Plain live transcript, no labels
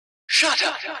Shut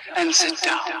up and sit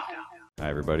down. Hi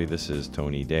everybody, this is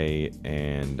Tony Day,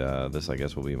 and this I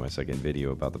guess will be my second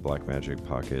video about the Blackmagic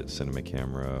Pocket Cinema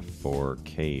Camera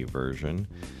 4K version.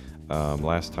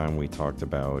 Last time we talked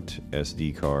about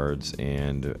SD cards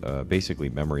and basically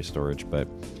memory storage, but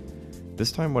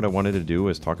this time what I wanted to do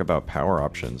is talk about power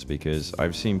options, because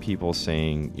I've seen people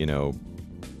saying, you know,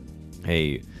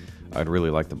 hey, I'd really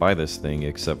like to buy this thing,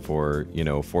 except for,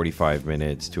 45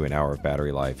 minutes to an hour of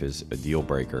battery life is a deal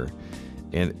breaker.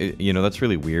 And, that's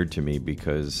really weird to me,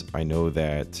 because I know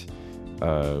that,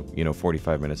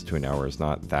 45 minutes to an hour is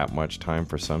not that much time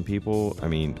for some people. I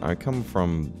mean, I come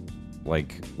from,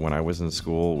 like, when I was in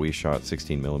school, we shot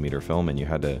 16mm film, and you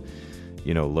had to,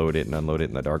 load it and unload it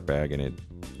in the dark bag, and it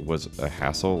was a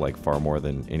hassle, like far more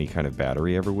than any kind of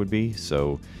battery ever would be.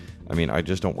 So, I mean, I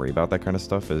just don't worry about that kind of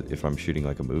stuff if I'm shooting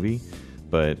like a movie,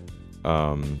 but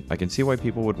I can see why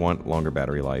people would want longer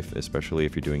battery life, especially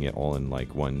if you're doing it all in like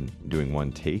doing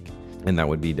one take. And that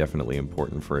would be definitely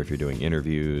important for if you're doing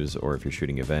interviews or if you're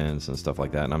shooting events and stuff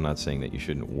like that. And I'm not saying that you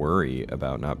shouldn't worry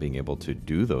about not being able to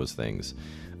do those things.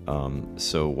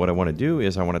 So what I want to do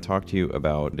is I want to talk to you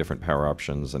about different power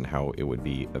options and how it would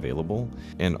be available.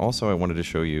 And also I wanted to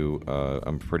show you,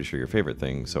 I'm pretty sure your favorite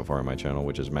thing so far on my channel,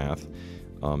 which is math,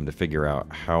 to figure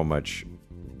out how much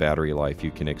battery life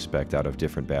you can expect out of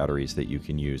different batteries that you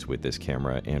can use with this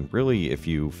camera. And really, if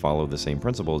you follow the same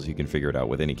principles, you can figure it out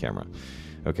with any camera.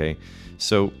 Okay,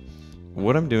 so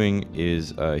what I'm doing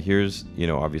is here's,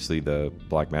 obviously the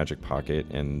Blackmagic Pocket,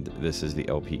 and this is the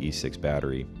LPE6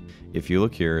 battery. If you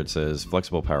look here, it says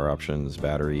flexible power options,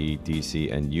 battery, DC,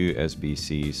 and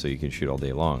USB-C, so you can shoot all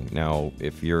day long. Now,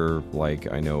 if you're like,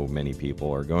 I know many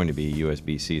people are going to be,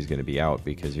 USB-C is going to be out,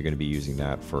 because you're going to be using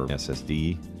that for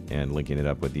SSD and linking it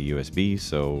up with the USB,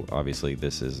 so obviously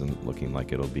this isn't looking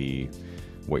like it'll be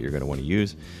what you're going to want to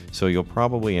use. So you'll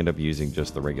probably end up using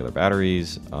just the regular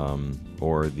batteries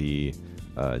or the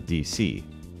DC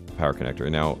power connector.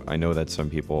 Now, I know that some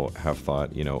people have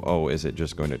thought, oh, is it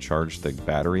just going to charge the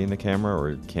battery in the camera,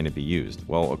 or can it be used?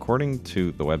 Well, according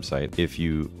to the website, if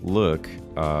you look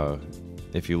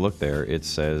there, it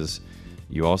says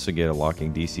you also get a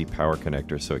locking DC power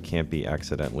connector, so it can't be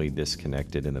accidentally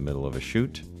disconnected in the middle of a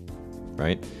shoot,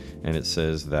 right? And it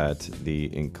says that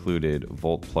the included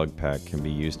volt plug pack can be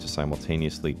used to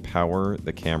simultaneously power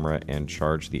the camera and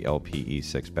charge the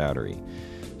LPE6 battery.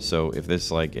 So if this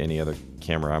is like any other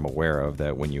camera I'm aware of,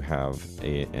 that when you have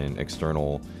an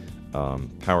external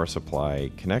power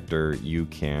supply connector, you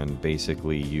can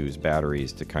basically use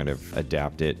batteries to kind of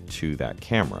adapt it to that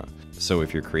camera. So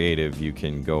if you're creative, you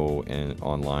can go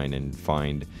online and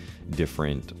find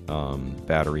different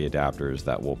battery adapters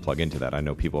that will plug into that. I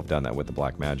know people have done that with the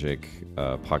Blackmagic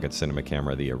Pocket Cinema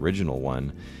Camera, the original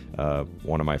one.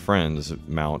 One of my friends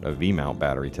mount a V-mount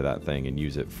battery to that thing and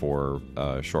use it for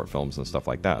short films and stuff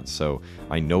like that. So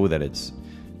I know that it's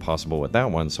possible with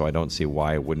that one, so I don't see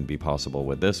why it wouldn't be possible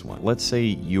with this one. Let's say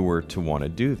you were to want to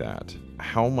do that.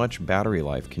 How much battery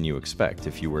life can you expect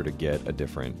if you were to get a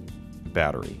different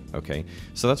battery? Okay,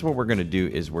 so that's what we're going to do,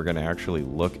 is we're going to actually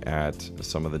look at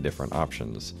some of the different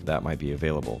options that might be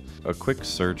available. A quick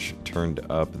search turned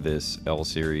up this L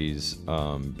series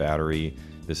battery.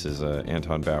 This is a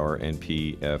Anton Bauer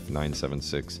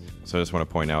NPF976. So I just want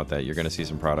to point out that you're going to see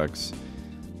some products,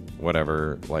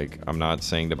 whatever, like, I'm not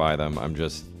saying to buy them, I'm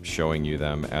just showing you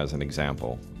them as an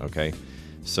example. Okay,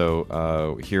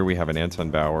 so here we have an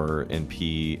Anton Bauer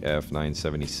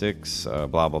NPF976,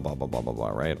 blah, blah, blah, blah, blah, blah, blah,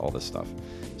 right? All this stuff.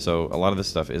 So a lot of this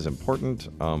stuff is important,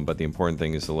 but the important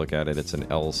thing is to look at it. It's an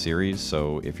L series,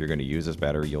 so if you're going to use this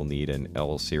battery, you'll need an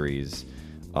L series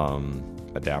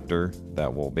adapter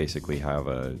that will basically have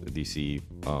a DC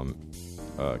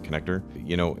connector.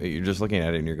 You're just looking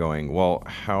at it and you're going, well,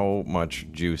 how much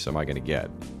juice am I going to get?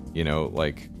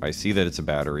 Like, I see that it's a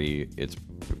battery, it's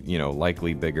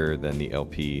likely bigger than the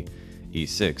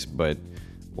LPE6, but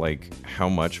like, how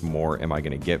much more am I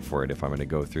going to get for it if I'm going to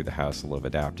go through the hassle of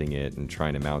adapting it and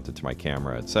trying to mount it to my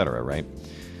camera, etc., right?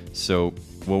 So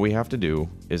what we have to do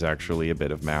is actually a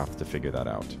bit of math to figure that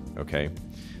out. Okay,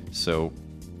 so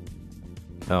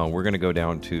we're going to go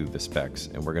down to the specs,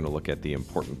 and we're going to look at the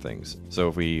important things. So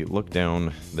if we look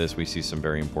down this, we see some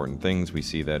very important things. We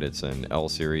see that it's an L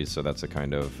series, so that's a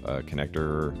kind of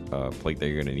connector plate that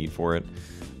you're going to need for it.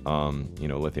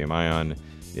 Lithium ion.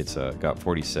 It's got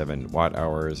 47 watt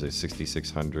hours, a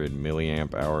 6600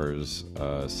 milliamp hours,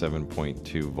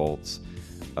 7.2 volts.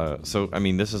 So, I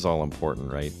mean, this is all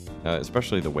important, right?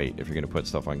 Especially the weight, if you're going to put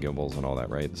stuff on gimbals and all that,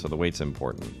 right? So the weight's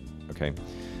important, okay?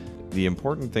 The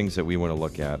important things that we want to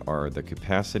look at are the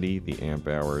capacity, the amp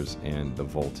hours, and the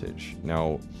voltage.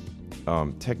 Now,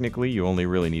 Technically, you only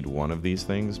really need one of these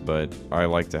things, but I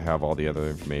like to have all the other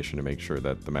information to make sure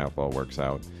that the math all works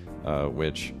out,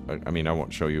 which, I mean, I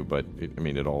won't show you, but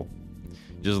it'll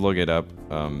just look it up.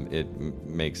 It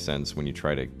makes sense when you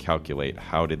try to calculate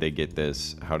how did they get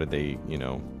this, how did they,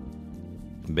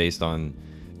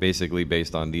 basically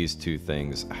based on these two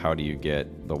things, how do you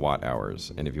get the watt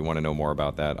hours? And if you want to know more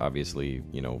about that, obviously,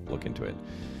 look into it.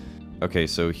 Okay,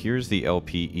 so here's the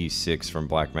LPE6 from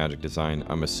Blackmagic Design.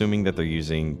 I'm assuming that they're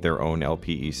using their own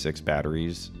LPE6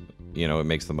 batteries. It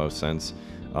makes the most sense.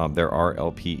 There are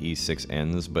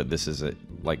LPE6Ns, but this is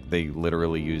like they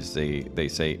literally use they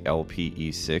say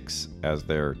LPE6 as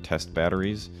their test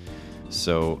batteries.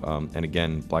 So, and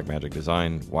again, Blackmagic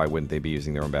Design, why wouldn't they be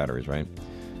using their own batteries, right?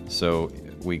 So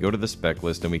we go to the spec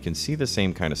list and we can see the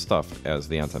same kind of stuff as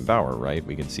the Anton Bauer, right?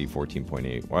 We can see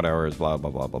 14.8 watt hours, blah,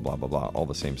 blah, blah, blah, blah, blah, blah, all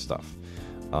the same stuff.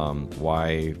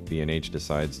 Why B&H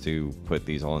decides to put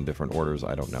these all in different orders,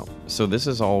 I don't know. So this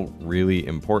is all really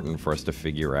important for us to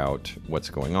figure out what's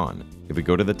going on. If we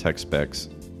go to the tech specs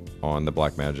on the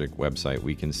Blackmagic website,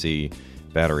 we can see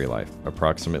battery life,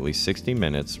 approximately 60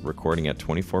 minutes, recording at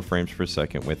 24 frames per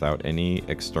second without any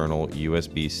external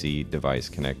USB-C device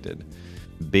connected.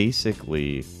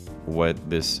 Basically, what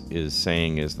this is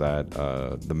saying is that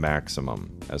the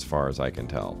maximum, as far as I can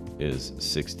tell, is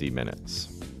 60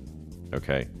 minutes.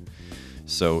 Okay,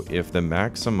 so if the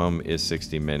maximum is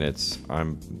 60 minutes,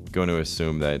 I'm going to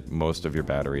assume that most of your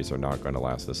batteries are not going to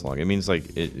last this long. It means,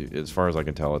 like, as far as I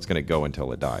can tell, it's going to go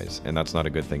until it dies, and that's not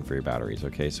a good thing for your batteries.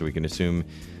 Okay, so we can assume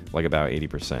like about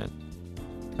 80%.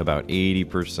 About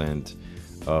 80%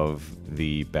 of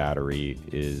the battery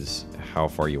is how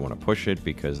far you want to push it,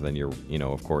 because then you're,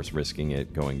 of course, risking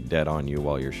it going dead on you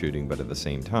while you're shooting. But at the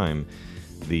same time,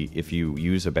 if you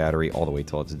use a battery all the way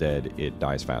till it's dead, it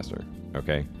dies faster.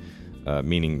 Okay,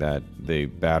 meaning that the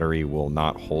battery will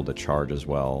not hold a charge as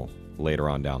well later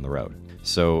on down the road.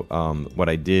 So what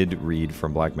I did read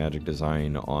from Blackmagic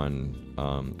Design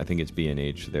on, I think it's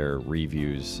B&H, their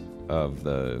reviews of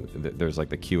there's like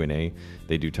the Q&A,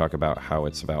 they do talk about how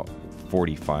it's about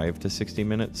 45 to 60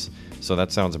 minutes. So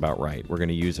that sounds about right. We're going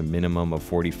to use a minimum of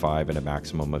 45 and a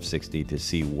maximum of 60 to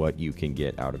see what you can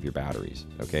get out of your batteries.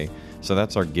 Okay, so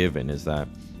that's our given, is that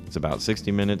it's about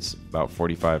 60 minutes, about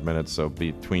 45 minutes. So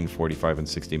between 45 and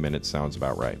 60 minutes sounds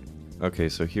about right. Okay,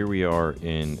 so here we are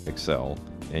in Excel,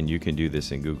 and you can do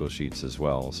this in Google Sheets as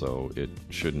well, so it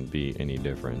shouldn't be any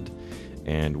different.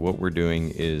 And what we're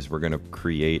doing is we're going to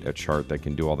create a chart that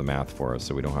can do all the math for us,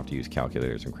 so we don't have to use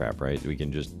calculators and crap, right? We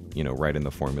can just, write in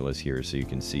the formulas here so you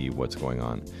can see what's going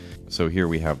on. So here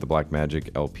we have the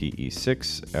Blackmagic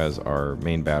LPE6 as our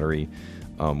main battery.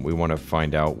 We want to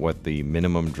find out what the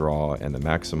minimum draw and the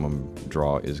maximum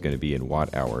draw is going to be in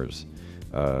watt hours.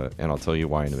 And I'll tell you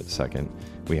why in a second.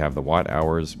 We have the watt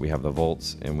hours, we have the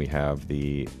volts, and we have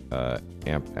the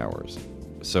amp hours.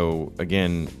 So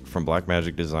again, from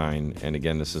Blackmagic Design, and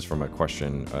again, this is from a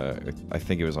question, I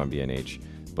think it was on B&H,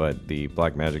 but the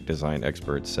Blackmagic Design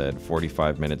expert said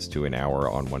 45 minutes to an hour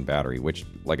on one battery, which,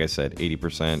 like I said,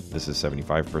 80%, this is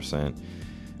 75%,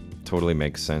 totally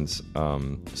makes sense.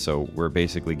 So we're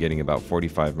basically getting about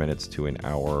 45 minutes to an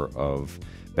hour of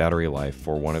battery life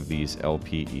for one of these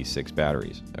LPE6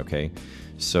 batteries, okay?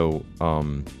 So,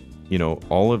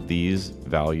 all of these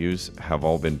values have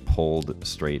all been pulled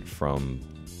straight from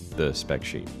the spec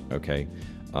sheet, okay?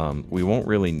 We won't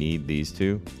really need these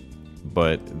two,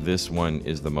 but this one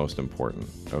is the most important,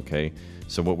 okay?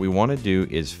 So what we want to do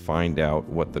is find out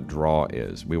what the draw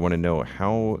is. We want to know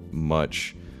how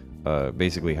much,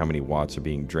 basically how many watts are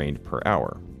being drained per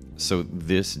hour. So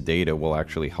this data will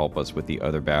actually help us with the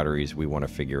other batteries we want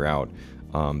to figure out,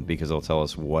 because it'll tell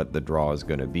us what the draw is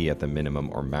going to be at the minimum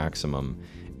or maximum,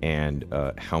 and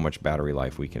how much battery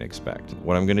life we can expect.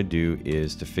 What I'm going to do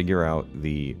is to figure out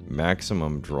the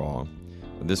maximum draw.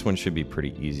 This one should be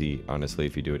pretty easy, honestly,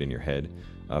 if you do it in your head,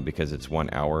 because it's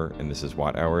 1 hour and this is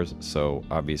watt hours. So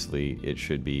obviously it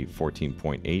should be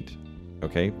 14.8,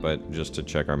 okay? But just to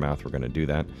check our math, we're going to do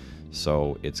that.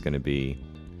 So it's going to be,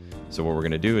 so what we're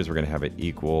going to do is we're going to have it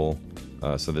equal,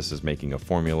 so this is making a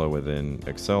formula within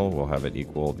Excel. We'll have it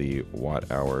equal the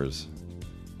watt hours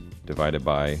divided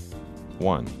by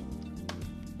 1,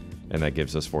 and that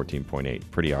gives us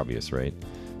 14.8. Pretty obvious, right?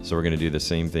 So we're going to do the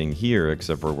same thing here,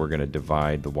 except for we're going to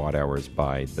divide the watt hours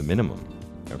by the minimum,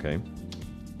 okay?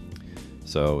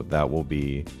 So that will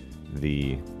be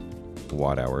the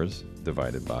watt hours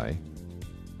divided by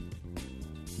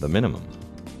the minimum.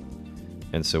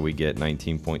 And so we get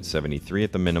 19.73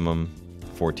 at the minimum,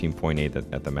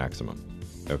 14.8 at the maximum,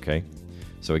 okay?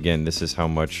 So again, this is how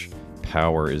much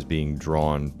power is being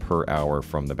drawn per hour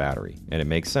from the battery. And it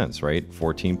makes sense, right?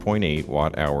 14.8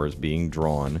 watt hours being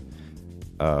drawn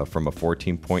from a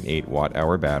 14.8 watt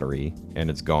hour battery, and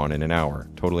it's gone in an hour.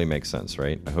 Totally makes sense,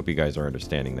 right? I hope you guys are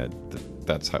understanding that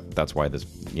that's why this,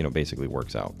 you know, basically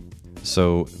works out.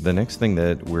 So the next thing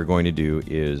that we're going to do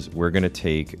is we're going to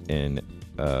take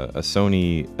a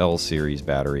Sony L series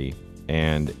battery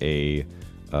and a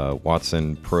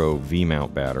Watson Pro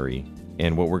V-mount battery.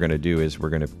 And what we're going to do is we're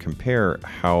going to compare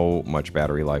how much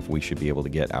battery life we should be able to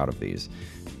get out of these.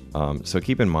 So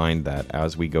keep in mind that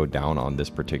as we go down on this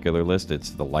particular list,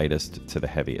 it's the lightest to the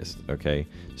heaviest, okay?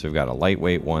 So we've got a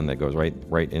lightweight one that goes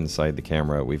right inside the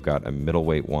camera. We've got a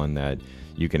middleweight one that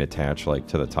you can attach like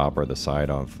to the top or the side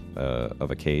of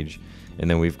a cage. And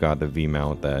then we've got the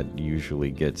V-mount that usually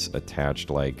gets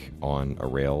attached like on a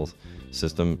rails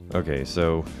system. Okay,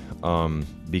 so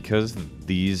because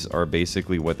these are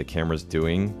basically what the camera's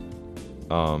doing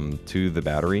to the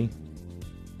battery,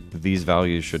 these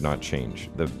values should not change.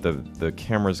 The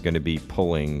camera's going to be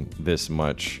pulling this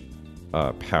much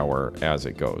power as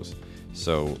it goes.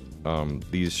 So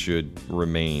these should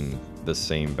remain the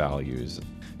same values.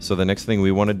 So the next thing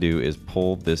we want to do is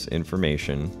pull this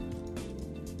information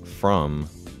from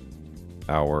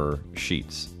our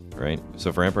sheets, right?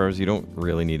 So for amp hours, you don't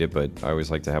really need it, but I always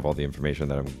like to have all the information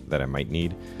that I might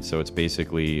need. So it's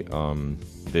basically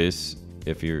this,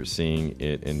 if you're seeing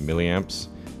it in milliamps,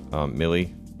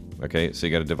 milli. Okay, so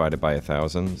you got to divide it by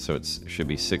 1,000, so it should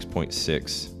be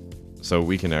 6.6. So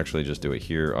we can actually just do it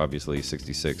here, obviously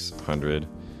 6,600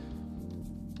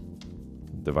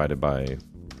 divided by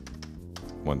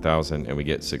 1,000, and we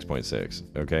get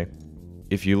 6.6, okay?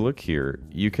 If you look here,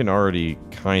 you can already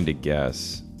kind of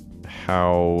guess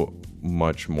how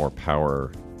much more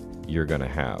power you're going to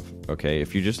have, okay?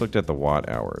 If you just looked at the watt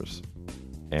hours,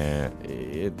 and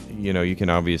you can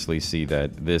obviously see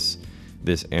that this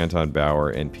Anton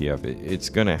Bauer NPF, it's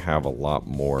going to have a lot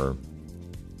more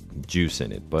juice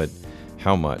in it, but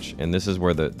how much? And this is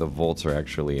where the volts are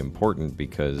actually important,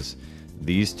 because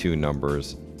these two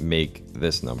numbers make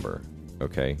this number,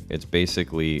 okay? It's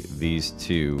basically these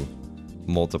two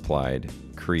multiplied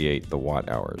create the watt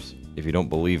hours. If you don't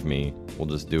believe me, we'll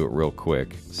just do it real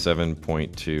quick.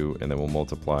 7.2, and then we'll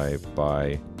multiply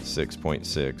by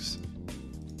 6.6.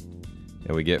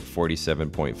 And we get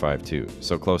 47.52.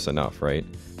 So close enough, right?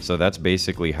 So that's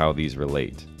basically how these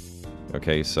relate.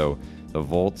 Okay, so the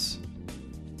volts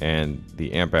and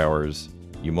the amp hours,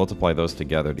 you multiply those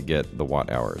together to get the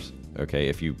watt hours. Okay,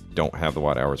 if you don't have the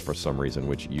watt hours for some reason,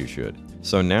 which you should.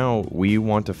 So now we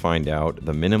want to find out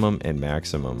the minimum and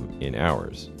maximum in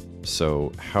hours.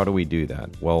 So how do we do that?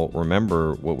 Well,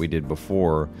 remember what we did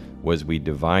before was we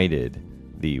divided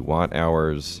the watt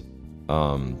hours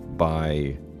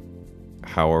by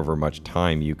however much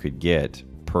time you could get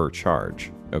per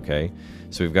charge, okay?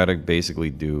 So we've got to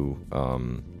basically do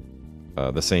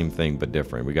the same thing but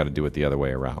different. We got to do it the other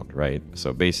way around, right?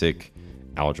 So basic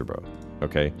algebra,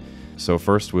 okay? So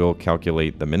first we'll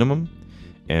calculate the minimum,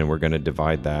 and we're going to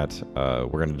divide that,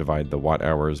 we're going to divide the watt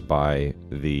hours by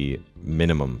the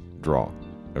minimum draw,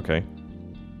 okay?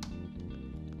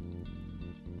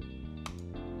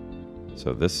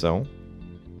 So this cell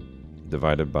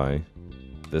divided by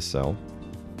this cell,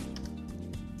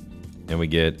 and we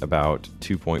get about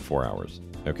 2.4 hours,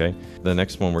 okay? The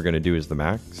next one we're going to do is the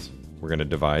max. We're going to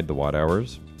divide the watt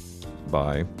hours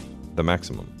by the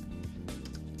maximum,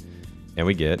 and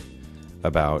we get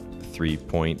about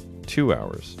 3.2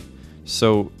 hours.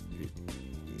 So,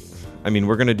 I mean,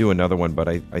 we're going to do another one, but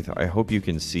I hope you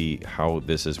can see how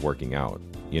this is working out.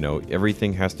 You know,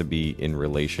 everything has to be in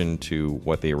relation to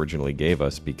what they originally gave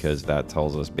us, because that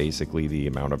tells us basically the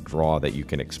amount of draw that you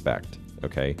can expect,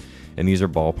 okay? And these are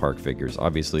ballpark figures.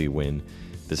 Obviously, when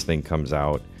this thing comes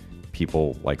out,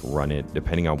 people like run it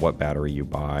depending on what battery you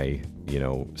buy. You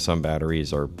know, some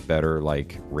batteries are better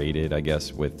like rated, I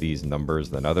guess, with these numbers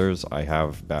than others. I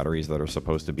have batteries that are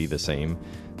supposed to be the same,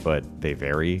 but they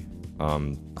vary,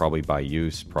 probably by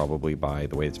use, probably by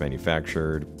the way it's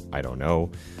manufactured, I don't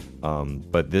know.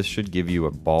 But this should give you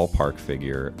a ballpark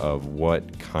figure of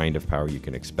what kind of power you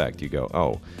can expect. You go,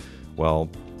 oh, well,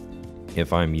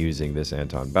 if I'm using this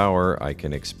Anton Bauer, I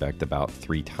can expect about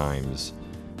 3 times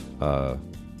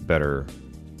better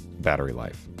battery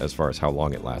life as far as how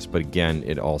long it lasts. But again,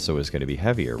 it also is going to be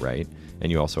heavier, right?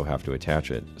 And you also have to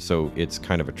attach it. So it's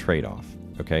kind of a trade-off,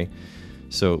 okay?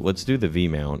 So let's do the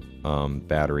V-mount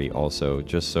battery also,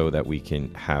 just so that we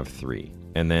can have 3.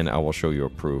 And then I will show you a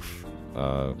proof.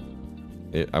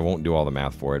 I won't do all the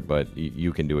math for it, but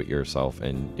you can do it yourself,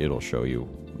 and it'll show you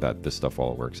that this stuff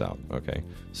all works out, okay?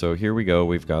 So here we go.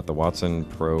 We've got the Watson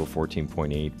Pro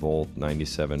 14.8 volt,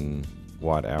 97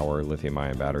 watt-hour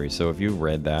lithium-ion battery. So if you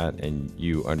read that and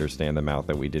you understand the math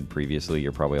that we did previously,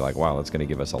 you're probably like, wow, that's going to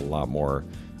give us a lot more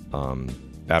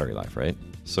battery life, right?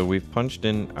 So we've punched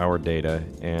in our data,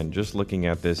 and just looking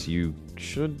at this, you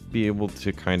should be able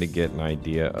to kind of get an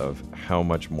idea of how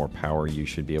much more power you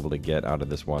should be able to get out of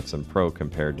this Watson Pro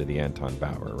compared to the Anton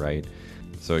Bauer, right?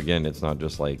 So again, it's not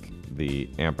just like the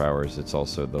amp hours, it's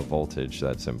also the voltage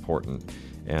that's important,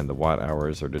 and the watt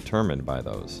hours are determined by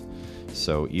those.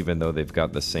 So even though they've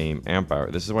got the same amp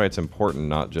hour, this is why it's important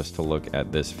not just to look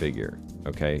at this figure,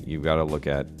 okay? You've got to look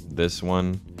at this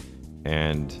one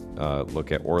and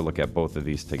look at both of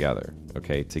these together,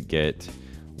 okay, to get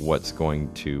what's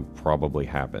going to probably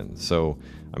happen. So,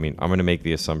 I mean, I'm going to make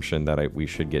the assumption that we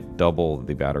should get double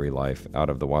the battery life out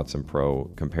of the Watson Pro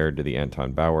compared to the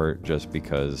Anton Bauer, just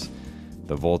because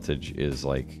the voltage is,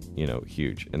 like, you know,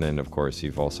 huge. And then of course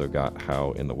you've also got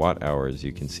how in the watt hours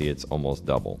you can see it's almost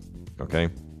double. Okay,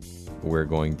 we're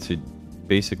going to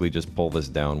basically just pull this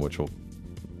down, which will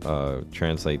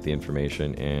translate the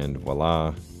information, and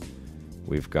voila,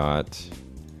 we've got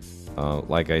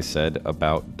like I said,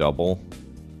 about double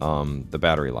the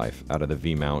battery life out of the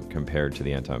V mount compared to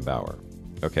the Anton Bauer.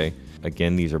 Okay,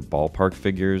 again, these are ballpark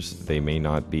figures. They may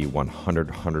not be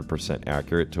 100%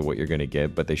 accurate to what you're going to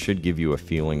get, but they should give you a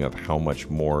feeling of how much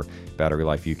more battery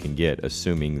life you can get,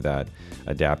 assuming that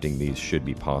adapting these should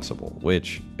be possible,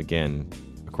 which, again,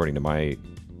 according to my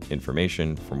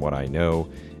information, from what I know,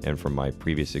 and from my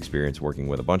previous experience working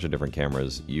with a bunch of different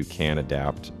cameras, you can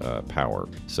adapt power.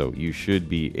 So you should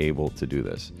be able to do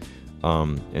this.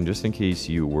 And just in case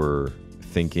you were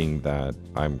thinking that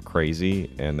I'm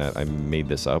crazy and that I made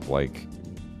this up, like,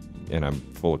 and I'm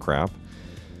full of crap,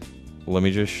 let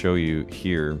me just show you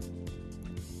here.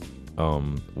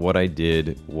 What I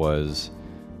did was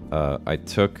I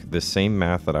took the same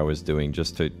math that I was doing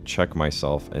just to check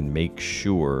myself and make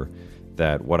sure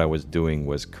that what I was doing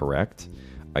was correct.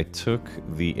 I took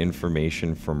the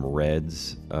information from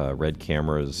Red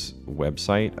Camera's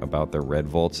website about their red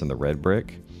volts and the red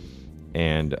brick,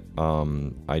 and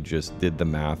I just did the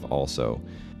math also.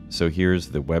 So here's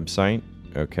the website,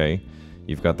 okay?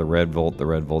 You've got the red volt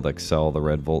XL, the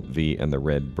red volt V, and the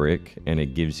red brick, and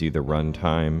it gives you the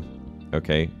runtime,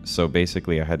 okay? So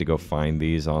basically I had to go find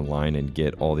these online and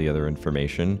get all the other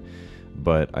information,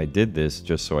 but I did this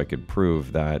just so I could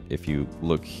prove that if you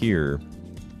look here,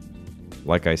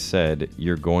 like I said,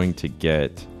 you're going to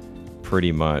get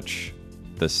pretty much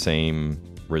the same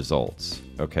results,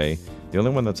 okay? The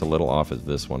only one that's a little off is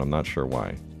this one. I'm not sure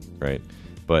why, right?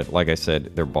 But like I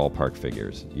said, they're ballpark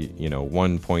figures. You know,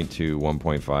 1.2,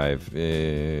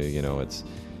 1.5, you know, it's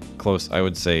close. I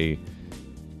would say,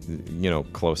 you know,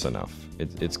 close enough.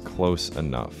 It's close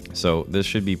enough. So this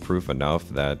should be proof enough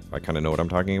that I kind of know what I'm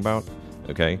talking about,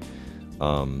 okay?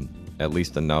 At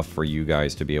least enough for you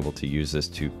guys to be able to use this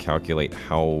to calculate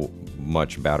how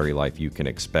much battery life you can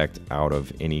expect out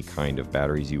of any kind of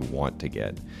batteries you want to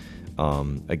get.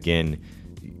 Again,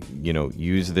 you know,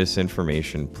 use this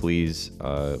information. Please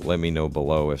let me know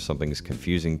below if something's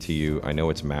confusing to you. I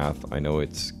know it's math. I know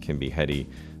it can be heady,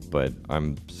 but I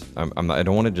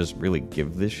don't want to just really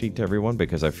give this sheet to everyone,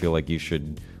 because I feel like you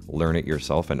should learn it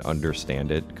yourself and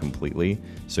understand it completely,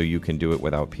 so you can do it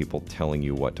without people telling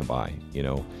you what to buy. You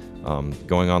know,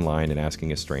 going online and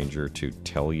asking a stranger to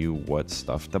tell you what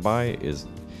stuff to buy it's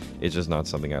just not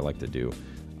something I like to do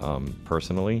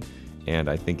personally. And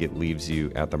I think it leaves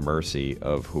you at the mercy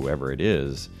of whoever it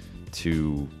is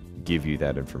to give you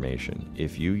that information.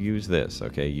 If you use this,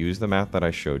 okay, use the math that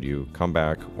I showed you, come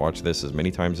back, watch this as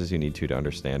many times as you need to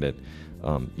understand it,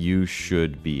 you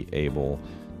should be able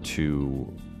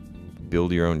to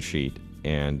build your own sheet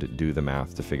and do the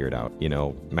math to figure it out. You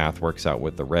know, math works out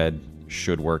with the red,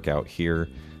 should work out here.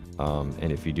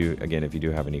 And if you do, again, if you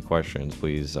do have any questions,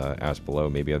 please ask below.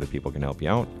 Maybe other people can help you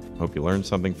out. Hope you learned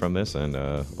something from this, and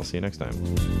I'll see you next time.